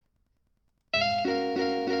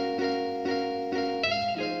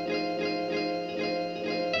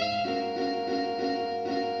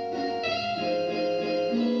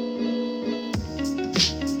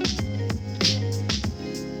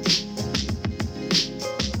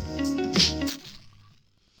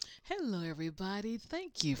everybody.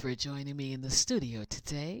 Thank you for joining me in the studio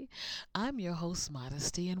today. I'm your host,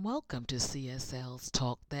 Modesty, and welcome to CSL's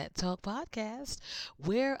Talk That Talk podcast,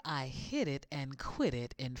 where I hit it and quit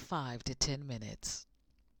it in 5 to 10 minutes.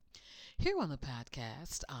 Here on the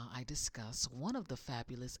podcast, I discuss one of the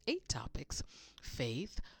fabulous 8 topics: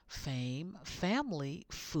 faith, fame, family,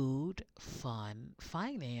 food, fun,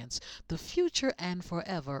 finance, the future, and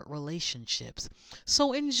forever relationships.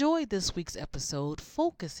 So enjoy this week's episode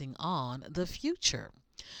focusing on the future.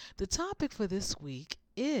 The topic for this week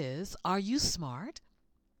is: Are you smart?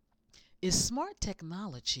 Is smart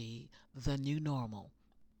technology the new normal?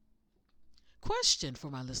 Question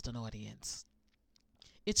for my listening audience.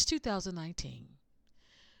 It's 2019.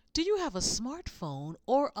 Do you have a smartphone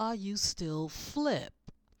or are you still flip?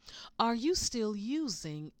 Are you still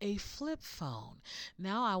using a flip phone?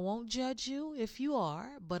 Now, I won't judge you if you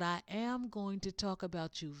are, but I am going to talk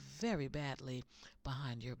about you very badly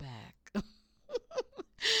behind your back.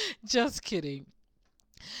 Just kidding.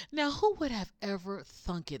 Now, who would have ever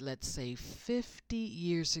thunk it, let's say 50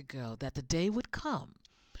 years ago, that the day would come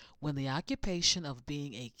when the occupation of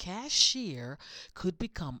being a cashier could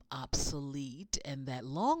become obsolete, and that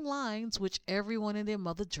long lines, which everyone and their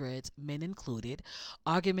mother dreads, men included,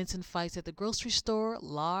 arguments and fights at the grocery store,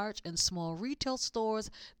 large and small retail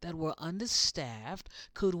stores that were understaffed,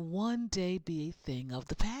 could one day be a thing of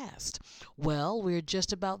the past? Well, we're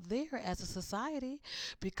just about there as a society,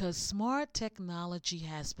 because smart technology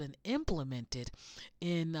has been implemented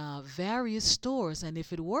in various stores, and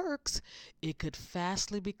if it works, it could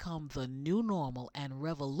fastly become the new normal and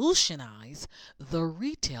revolutionize the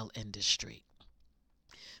retail industry.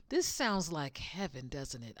 This sounds like heaven,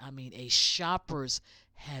 doesn't it? I mean, a shopper's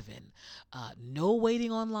heaven. No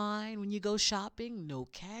waiting online when you go shopping, no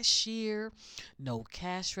cashier, no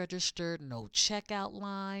cash register, no checkout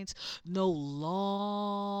lines, no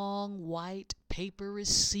long white paper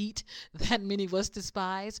receipt that many of us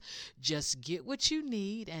despise. Just get what you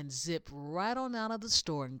need and zip right on out of the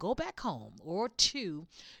store and go back home or to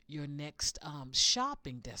your next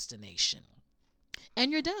shopping destination.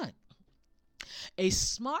 And you're done. A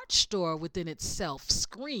smart store within itself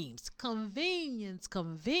screams convenience,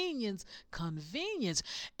 convenience, convenience.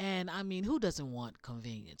 And I mean, who doesn't want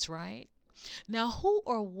convenience, right? Now, who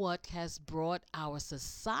or what has brought our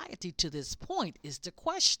society to this point is the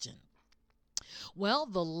question. Well,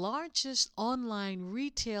 the largest online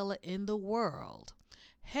retailer in the world,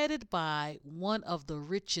 headed by one of the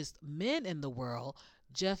richest men in the world,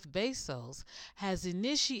 Jeff Bezos, has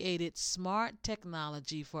initiated smart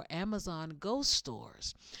technology for Amazon Go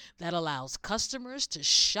stores that allows customers to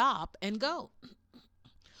shop and go.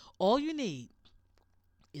 All you need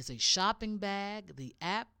is a shopping bag, the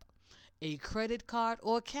app, a credit card,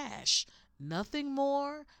 or cash. Nothing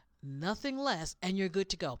more, nothing less, and you're good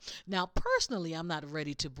to go. Now, personally, I'm not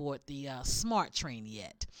ready to board the smart train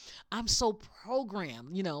yet. I'm so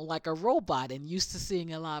programmed, like a robot, and used to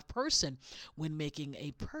seeing a live person when making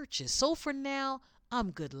a purchase. So for now,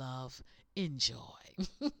 I'm good, love. Enjoy.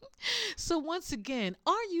 So once again,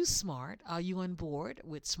 are you smart? Are you on board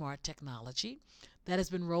with smart technology that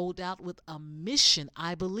has been rolled out with a mission,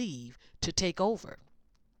 I believe, to take over?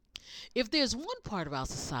 If there's one part of our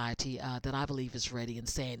society that I believe is ready and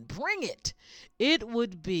saying, bring it, it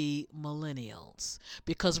would be millennials.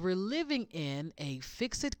 Because we're living in a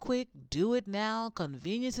fix it quick, do it now,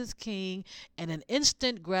 convenience is king, and an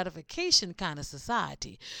instant gratification kind of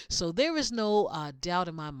society. So there is no doubt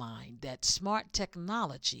in my mind that smart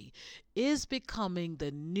technology is becoming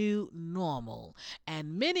the new normal.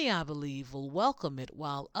 And many, I believe, will welcome it,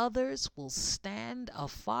 while others will stand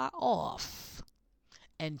afar off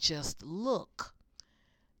and just look,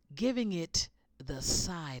 giving it the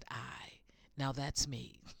side eye. Now that's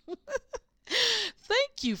me.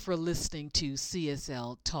 Thank you for listening to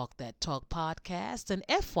CSL Talk That Talk podcast. And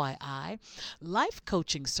FYI, life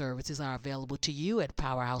coaching services are available to you at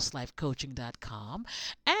powerhouselifecoaching.com.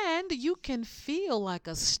 And you can feel like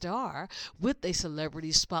a star with a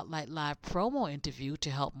Celebrity Spotlight Live promo interview to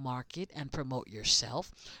help market and promote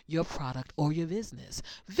yourself, your product, or your business.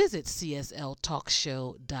 Visit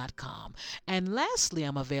csltalkshow.com. And lastly,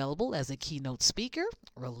 I'm available as a keynote speaker,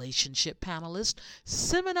 relationship panelist,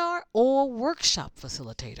 seminar, or workshop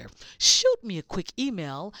facilitator. Shoot me a quick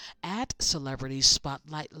email at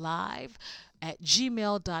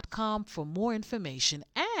celebrityspotlightlive@gmail.com for more information,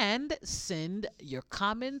 and send your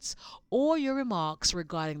comments or your remarks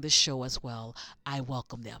regarding the show as well. I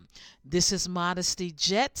welcome them. This is Modesty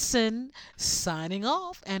Jetson signing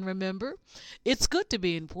off. And remember, it's good to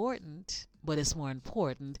be important, but it's more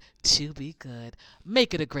important to be good.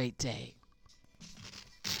 Make it a great day.